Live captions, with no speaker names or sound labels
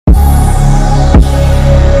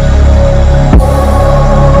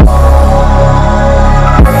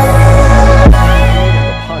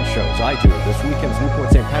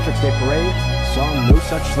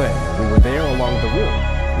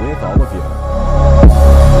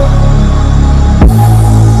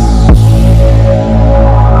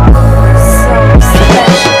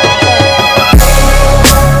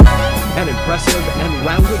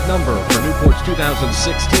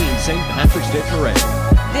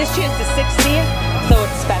this year's the 60th, so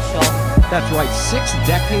it's special. That's right, 6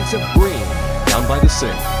 decades of green down by the sea.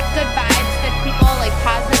 Good vibes, good people, like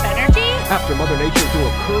positive energy. After Mother Nature threw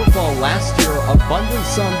a curveball last year, abundant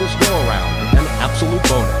sun this go around, an absolute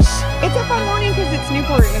bonus. It's a fun morning because it's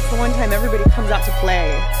Newport and it's the one time everybody comes out to play.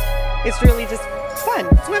 It's really just fun.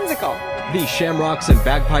 It's whimsical. The shamrocks and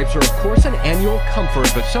bagpipes are, of course, an annual comfort,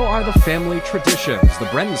 but so are the family traditions. The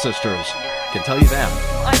Brennan sisters can tell you that.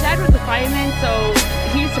 My dad was a fireman, so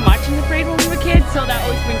he used to march in the parade when we were kids, so that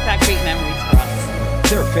always brings back great memories for us.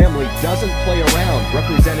 Their family doesn't play around,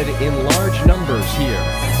 represented in large numbers here.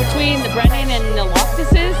 Between the Brennan and the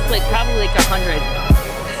Loftuses, probably 100.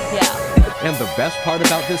 Yeah. And the best part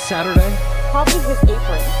about this Saturday? Probably his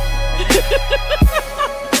apron.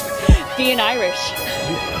 Being Irish.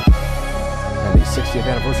 And the 60th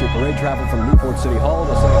anniversary parade traveled from Newport City Hall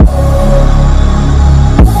to St.